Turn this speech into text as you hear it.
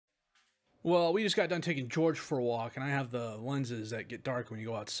Well, we just got done taking George for a walk, and I have the lenses that get dark when you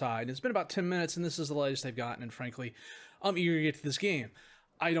go outside. It's been about 10 minutes, and this is the latest they've gotten, and frankly, I'm eager to get to this game.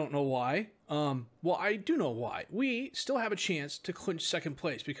 I don't know why. Well, I do know why. We still have a chance to clinch second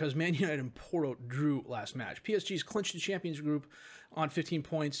place because Man United and Porto drew last match. PSG's clinched the Champions Group on 15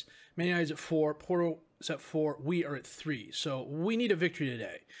 points. Man United's at 4. Porto is at 4. We are at 3. So we need a victory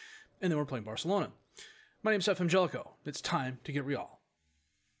today. And then we're playing Barcelona. My name's FM20. It's time to get Réal.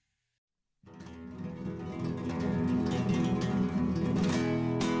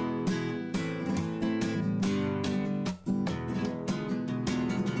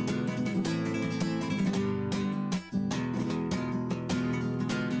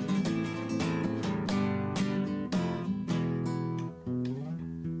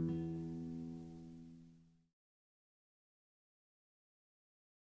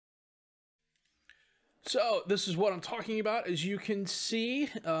 So this is what I'm talking about. As you can see,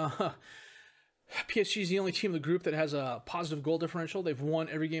 PSG is the only team in the group that has a positive goal differential. They've won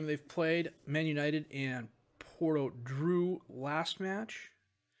every game they've played. Man United and Porto drew last match.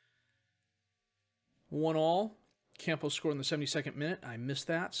 1-1. Campos scored in the 72nd minute. I missed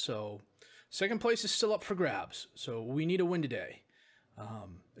that. So second place is still up for grabs. So we need a win today.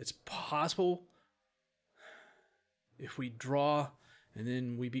 It's possible if we draw and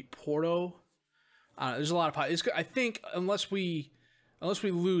then we beat Porto. There's a lot of I think unless we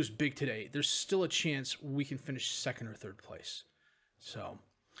lose big today, there's still a chance we can finish second or third place. So,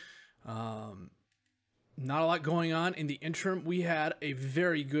 not a lot going on. In the interim, we had a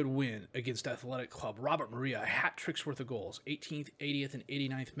very good win against Athletic Club. Robert Maria, a hat trick's worth of goals. 18th, 80th, and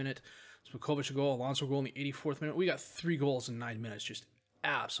 89th minute. Smokovic a goal, Alonso a goal in the 84th minute. We got 3 goals in 9 minutes. Just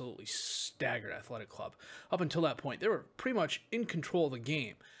absolutely staggered Athletic Club. Up until that point, they were pretty much in control of the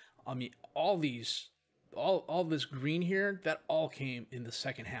game. I mean, all this green here, that all came in the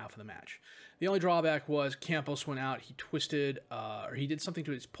second half of the match. The only drawback was Campos went out. He twisted, or he did something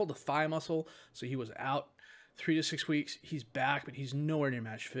to it. He pulled the thigh muscle, so he was out 3 to 6 weeks. He's back, but he's nowhere near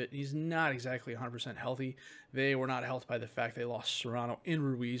match fit. He's not exactly 100% healthy. They were not helped by the fact they lost Serrano and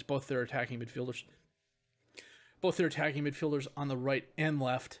Ruiz, both their attacking midfielders. Both their attacking midfielders on the right and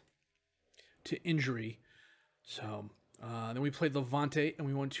left to injury. So... then we played Levante, and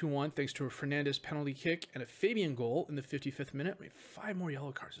we won 2-1 thanks to a Fernandez penalty kick and a Fabian goal in the 55th minute. We have 5 more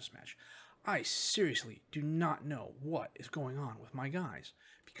yellow cards this match. I seriously do not know what is going on with my guys.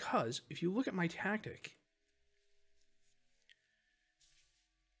 Because if you look at my tactic,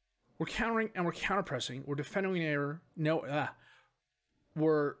 we're countering and we're counter-pressing. We're defending an error.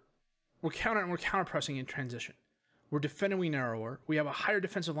 We're countering and we're counter-pressing in transition. We're defending narrower. We have a higher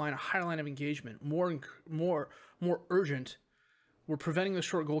defensive line, a higher line of engagement, more urgent. We're preventing the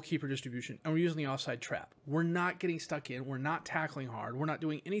short goalkeeper distribution, and we're using the offside trap. We're not getting stuck in. We're not tackling hard. We're not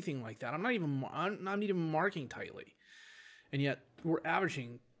doing anything like that. I'm not even marking tightly, and yet we're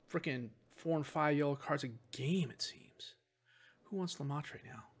averaging freaking 4 and 5 yellow cards a game. It seems. Who wants Lamatre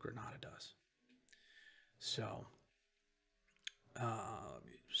now? Granada does. So, let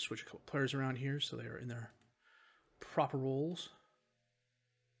me switch a couple players around here so they're in their proper roles.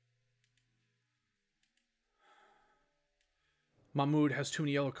 Mahmoud has too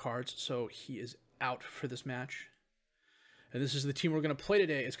many yellow cards, so he is out for this match. And this is the team we're going to play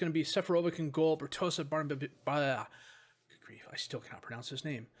today. It's going to be Seferovic in goal, Bertosa, good grief, I still cannot pronounce his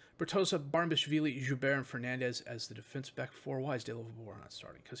name. Bertosa, Barmbishvili, Joubert, and Fernandez as the defensive back 4. Why is De La Vobor not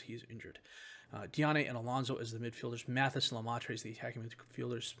starting? Because he's injured. Diane and Alonso as the midfielders. Mathis and Lamatre as the attacking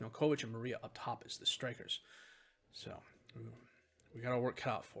midfielders. Smokovic and Maria up top as the strikers. So, we got our work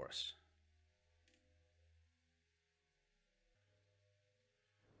cut out for us.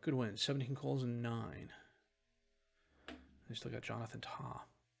 Good win. 17 goals and 9. They still got Jonathan Ta.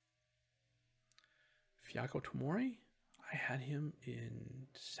 Fiaco Tomori? I had him in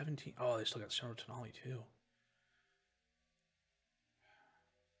 17. Oh, they still got Sandro Tonali too.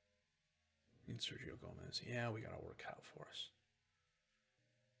 And Sergio Gomez. Yeah, we got our work cut out for us.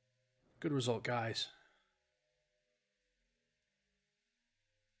 Good result, guys.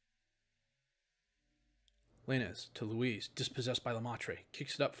 Lainez to Luis, dispossessed by Lamatre.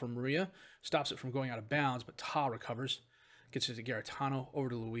 Kicks it up for Maria, stops it from going out of bounds, but Ta recovers. Gets it to Garitano, over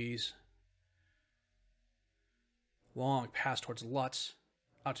to Luis. Long pass towards Lutz,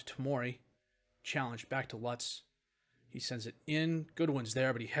 out to Tomori. Challenge back to Lutz. He sends it in. Goodwin's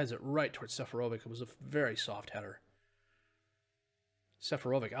there, but he heads it right towards Seferovic. It was a very soft header.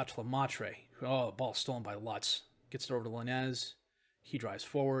 Seferovic out to Lamatre. Oh, the ball stolen by Lutz. Gets it over to Lainez. He drives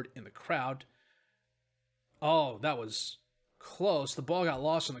forward in the crowd. Oh, that was close. The ball got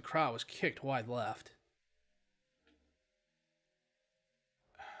lost in the crowd. It was kicked wide left.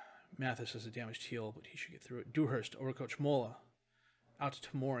 Mathis has a damaged heel, but he should get through it. Dewhurst over Coach Mola. Out to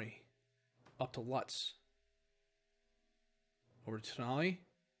Tamori. Up to Lutz. Over to Tonali,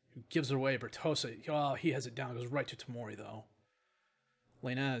 who gives it away. Bertosa, oh, he has it down. Goes right to Tamori, though.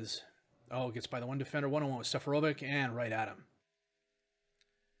 Lainez. Oh, gets by the one defender. 1-on-1 with Seferovic, and right at him.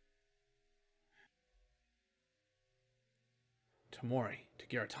 Tamori to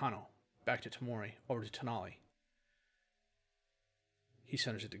Garitano. Back to Tamori. Over to Tonali. He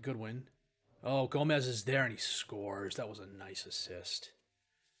centers it to Goodwin. Oh, Gomez is there, and he scores. That was a nice assist.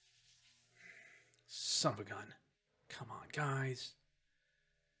 Son of a gun. Come on, guys.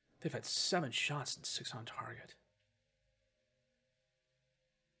 They've had 7 shots and 6 on target.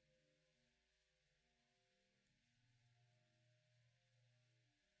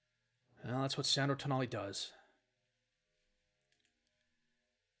 Well, that's what Sandro Tonali does.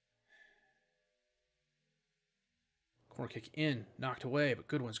 Corner kick in, knocked away, but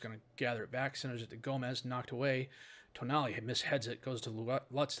Goodwin's going to gather it back. Centers it to Gomez, knocked away. Tonali misheads it, goes to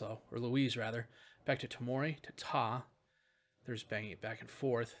Lutz, though, or Louise, rather. Back to Tamori, to Ta. There's banging it back and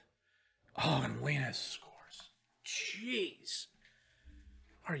forth. Oh, and Lainez scores. Jeez.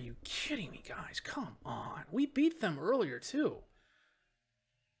 Are you kidding me, guys? Come on. We beat them earlier, too.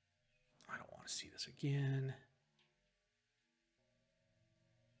 I don't want to see this again.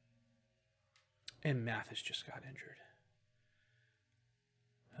 And Mathis just got injured.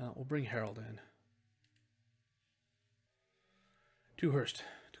 We'll bring Harold in. Dewhurst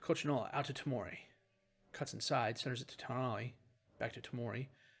to Cochinola, out to Tamori. Cuts inside, centers it to Tonali. Back to Tamori.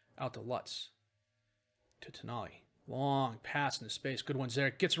 Out to Lutz. To Tonali. Long pass into space. Good one's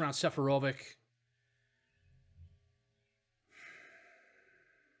there. Gets around Seferovic.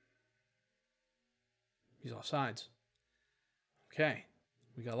 He's offsides. Okay.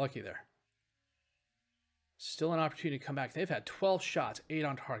 We got lucky there. Still an opportunity to come back. They've had 12 shots, 8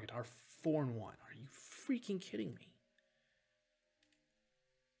 on target. Our 4-1. Are you freaking kidding me?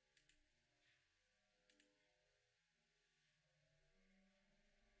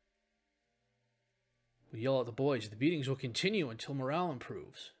 We yell at the boys. The beatings will continue until morale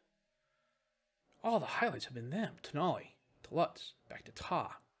improves. All the highlights have been them. Tonali to Lutz. Back to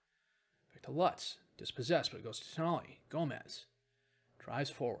Ta. Back to Lutz. Dispossessed, but it goes to Tonali. Gomez. Drives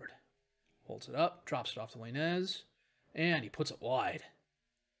forward. Holds it up. Drops it off to Lainez. And he puts it wide.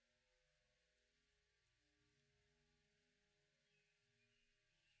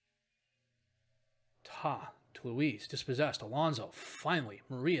 Ta to Luis. Dispossessed. Alonso. Finally.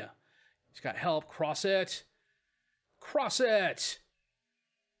 Maria. He's got help. Cross it. Cross it.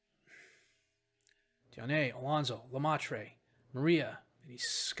 Dione, Alonso, Lemaitre, Maria. And he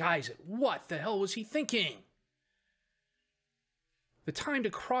skies it. What the hell was he thinking? The time to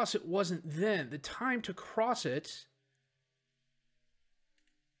cross it wasn't then. The time to cross it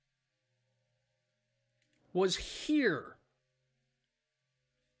was here.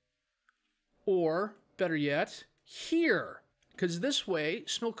 Or, better yet, here. Because this way,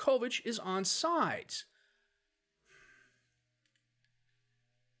 Smilkovic is on sides.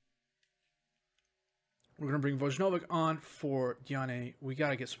 We're going to bring Vojnovic on for Diane. We got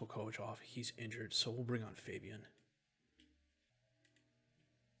to get Smilkovic off. He's injured, so we'll bring on Fabian.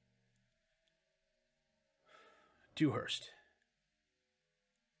 Dewhurst.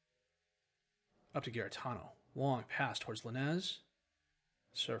 Up to Garitano. Long pass towards Lainez.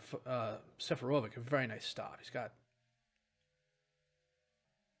 Seferovic, a very nice stop. He's got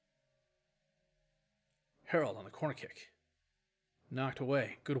Harold on the corner kick. Knocked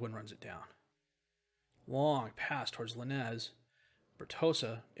away. Goodwin runs it down. Long pass towards Lainez.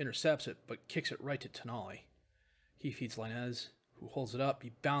 Bertosa intercepts it, but kicks it right to Tonali. He feeds Lainez, who holds it up.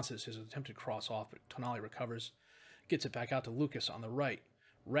 He bounces his attempted cross off, but Tonali recovers. Gets it back out to Lucas on the right.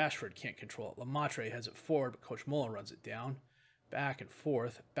 Rashford can't control it. Lemaitre heads it forward, but Coach Mola runs it down. Back and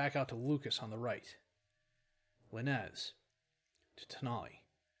forth. Back out to Lucas on the right. Lainez to Tonali.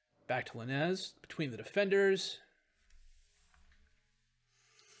 Back to Lainez, between the defenders.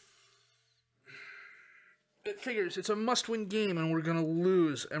 It figures it's a must-win game, and we're going to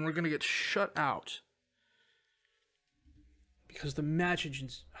lose, and we're going to get shut out. Because the match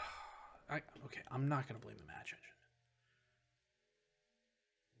engines... Okay, I'm not going to blame the match engine.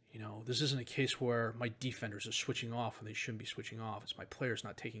 You know, this isn't a case where my defenders are switching off when they shouldn't be switching off. It's my players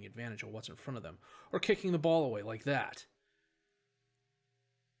not taking advantage of what's in front of them. Or kicking the ball away like that.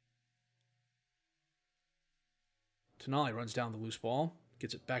 Tonali runs down the loose ball,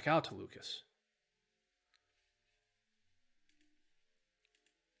 gets it back out to Lucas.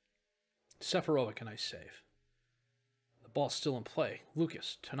 Seferovic, a nice save. The ball's still in play.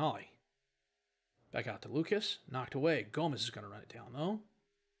 Lucas, Tonali. Back out to Lucas, knocked away. Gomez is going to run it down, though.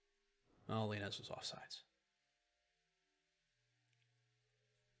 No, Lainez was offsides.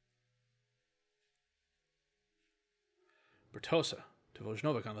 Bertosa to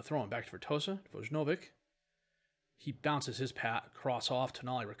Vojnovic on the throw. Back to Bertosa. Vojnovic. He bounces his cross off.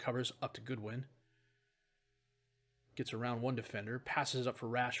 Tonali recovers up to Goodwin. Gets around one defender. Passes it up for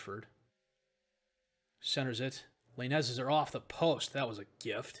Rashford. Centers it. Lainez's are off the post. That was a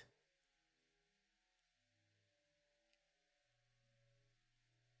gift.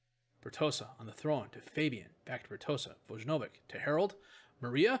 Bertosa on the throw-in to Fabian. Back to Bertosa. Vojnovic to Harold.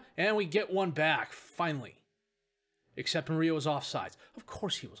 Maria. And we get one back, finally. Except Maria was offsides. Of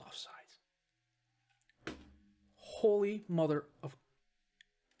course he was offsides. Holy mother of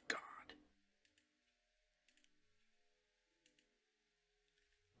God.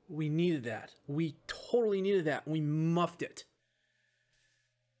 We needed that. We totally needed that. We muffed it.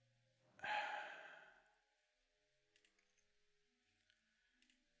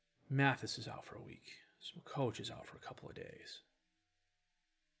 Mathis is out for a week. Coach is out for a couple of days.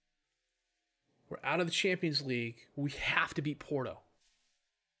 We're out of the Champions League. We have to beat Porto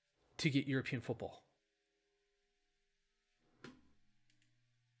to get European football.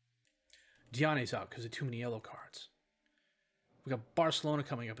 Diane's out because of too many yellow cards. We got Barcelona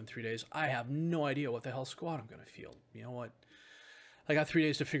coming up in 3 days. I have no idea what the hell squad I'm going to field. You know what? I got 3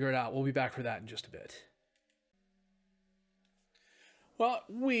 days to figure it out. We'll be back for that in just a bit. Well,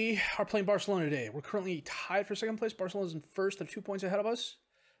 we are playing Barcelona today. We're currently tied for second place. Barcelona's in first. They're 2 points ahead of us.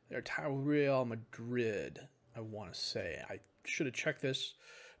 They're tied with Real Madrid, I want to say. I should have checked this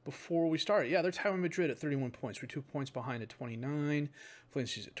before we started. Yeah, they're tied with Madrid at 31 points. We're 2 points behind at 29.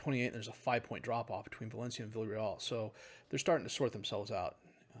 Valencia's at 28. And there's a 5-point drop-off between Valencia and Villarreal. So they're starting to sort themselves out.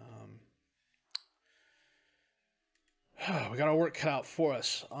 We got our work cut out for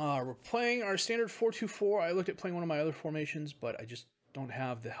us. We're playing our standard 4-2-4. I looked at playing one of my other formations, but I just don't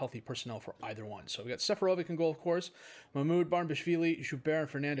have the healthy personnel for either one. So we got Seferovic in goal, of course. Mahmoud, Barnbashvili, Joubert, and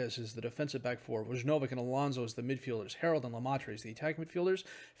Fernandez is the defensive back four. Vojnovic and Alonso as the midfielders. Harold and Lamatre as the attacking midfielders.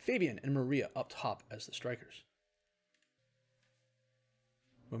 Fabian and Maria up top as the strikers.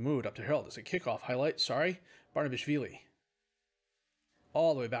 Mahmoud up to Harold as a kickoff highlight. Sorry. Barnabashvili.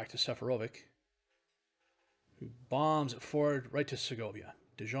 All the way back to Seferovic, who bombs it forward right to Segovia.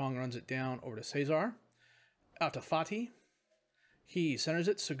 De Jong runs it down over to Cesar. Out to Fati. He centers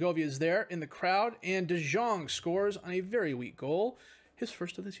it. Segovia is there in the crowd, and De Jong scores on a very weak goal, his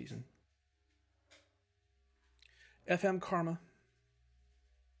first of the season. FM Karma.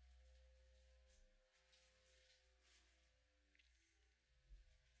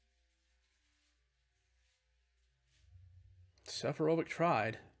 Seferovic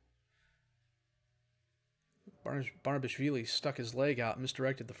tried. Barnabashvili stuck his leg out,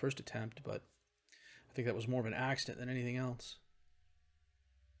 misdirected the first attempt, but I think that was more of an accident than anything else.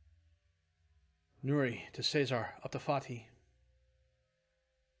 Nuri to Cesar, up to Fati.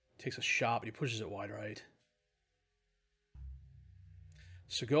 Takes a shot, but he pushes it wide right.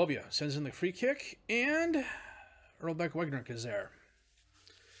 Segovia sends in the free kick, and Erlbeck Wegener is there.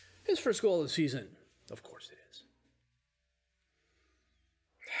 His first goal of the season. Of course it is.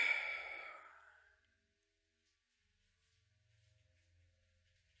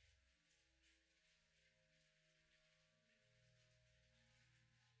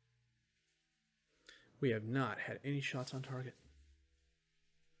 We have not had any shots on target.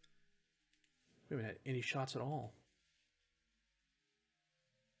 We haven't had any shots at all.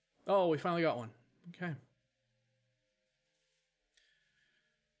 Oh, we finally got one. Okay.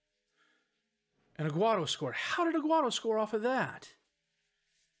 And Aguado scored. How did Aguado score off of that?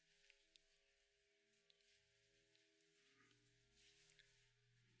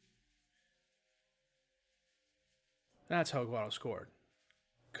 That's how Aguado scored.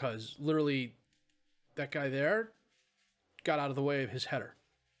 Because literally, that guy there got out of the way of his header.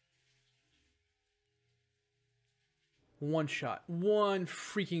 One shot. One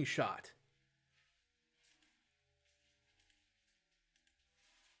freaking shot.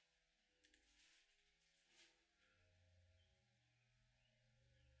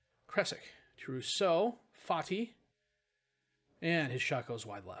 Kresic to Rousseau. Fati. And his shot goes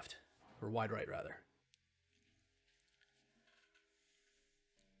wide left. Or wide right, rather.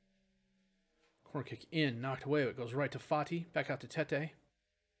 Corner kick in, knocked away. It goes right to Fati. Back out to Tete.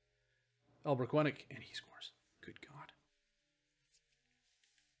 Elbert Gwennick, and he scores. Good God.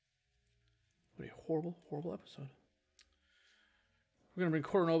 What a horrible, horrible episode. We're going to bring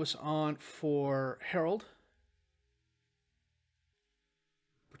Coronovus on for Harold.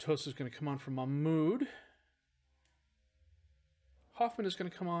 Bertosa is going to come on for Mahmoud. Hoffman is going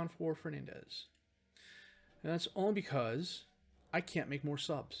to come on for Fernandez. And that's only because I can't make more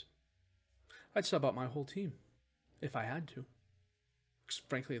subs. I'd sub out my whole team if I had to. Because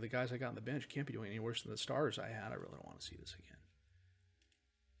frankly, the guys I got on the bench can't be doing any worse than the stars I had. I really don't want to see this again.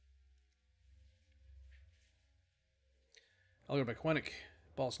 Elgar Bekwenik.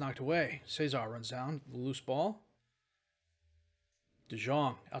 Ball's knocked away. Cesar runs down. The loose ball. De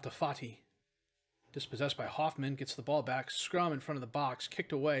Jong out to Fati. Dispossessed by Hoffman. Gets the ball back. Scrum in front of the box.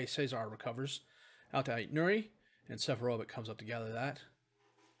 Kicked away. Cesar recovers. Out to Aitnuri. And Seferovic comes up to gather that.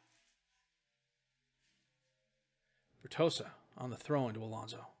 Bertosa on the throw into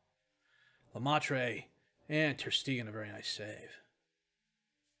Alonso. Lemaitre and Ter Stegen, a very nice save.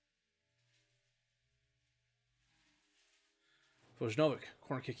 Vojnovic,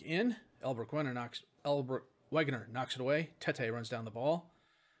 corner kick in. Elbert Wegener knocks it away. Tete runs down the ball.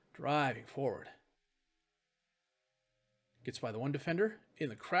 Driving forward. Gets by the one defender in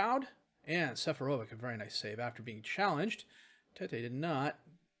the crowd. And Seferovic, a very nice save after being challenged. Tete did not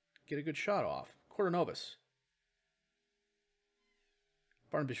get a good shot off. Kordonovas.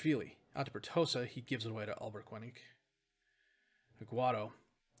 Barnabishvili out to Bertosa. He gives it away to Albert Gwenik. Aguado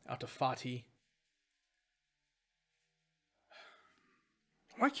out to Fati.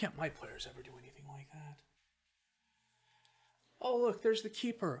 Why can't my players ever do anything like that? Oh, look, there's the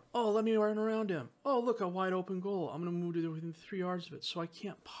keeper. Oh, let me run around him. Oh, look, a wide open goal. I'm going to move to within 3 yards of it, so I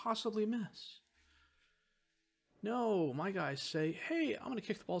can't possibly miss. No, my guys say, hey, I'm going to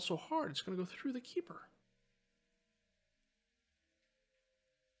kick the ball so hard, it's going to go through the keeper.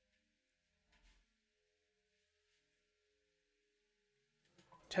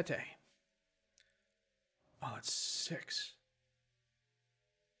 Tete. Oh, it's 6.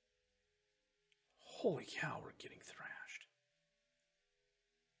 Holy cow, we're getting thrashed.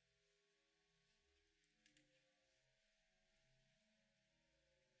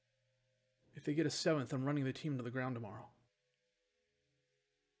 If they get a 7th, I'm running the team to the ground tomorrow.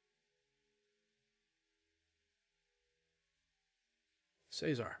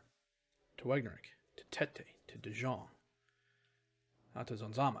 Cesar to Wegnerich, to Tete, to De Jong. Out to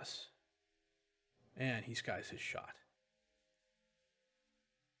Zonzamas. And he skies his shot.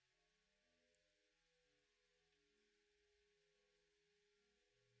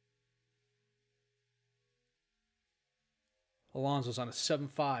 Alonso's on a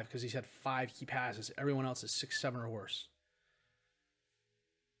 7-5 because he's had 5 key passes. Everyone else is 6-7 or worse.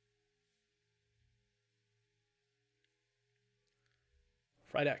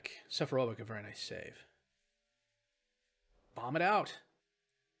 Frydek, Seferovic, a very nice save. Bomb it out.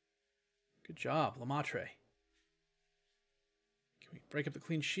 Good job, Lemaitre. Can we break up the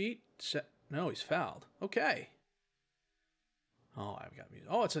clean sheet? No, he's fouled. Okay. Oh, I've got music.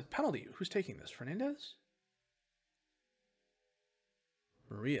 Oh, it's a penalty. Who's taking this? Fernandez?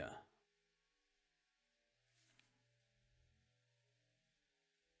 Maria.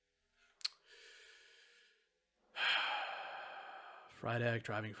 Frydek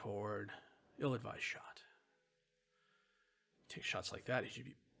driving forward. Ill-advised shot. Take shots like that, he should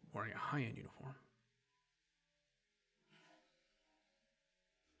be wearing a high-end uniform.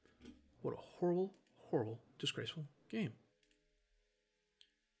 What a horrible, horrible, disgraceful game.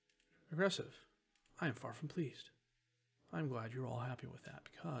 Aggressive. I am far from pleased. I'm glad you're all happy with that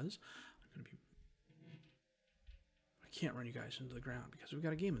because I can't run you guys into the ground because we've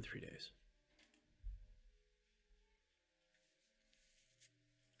got a game in 3 days.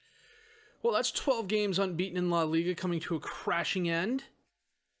 Well, that's 12 games unbeaten in La Liga coming to a crashing end.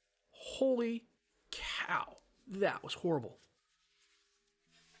 Holy cow. That was horrible.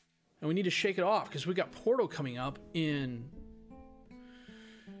 And we need to shake it off because we got Porto coming up in,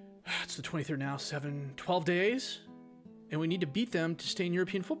 it's the 23rd now, 12 days. And we need to beat them to stay in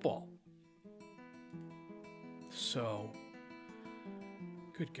European football. So,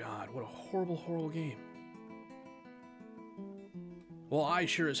 good God, what a horrible, horrible game. Well, I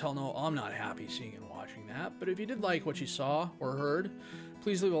sure as hell know I'm not happy seeing and watching that. But if you did like what you saw or heard,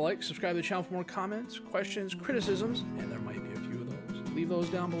 please leave a like, subscribe to the channel for more comments, questions, criticisms, and there might be a few of those. Leave those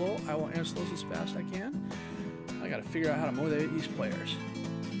down below. I will answer those as fast as I can. I got to figure out how to motivate these players.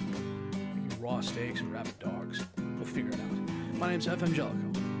 Making raw steaks and rabid dogs. We'll figure it out. My name's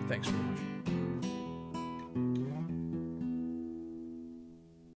FM20. Thanks for watching.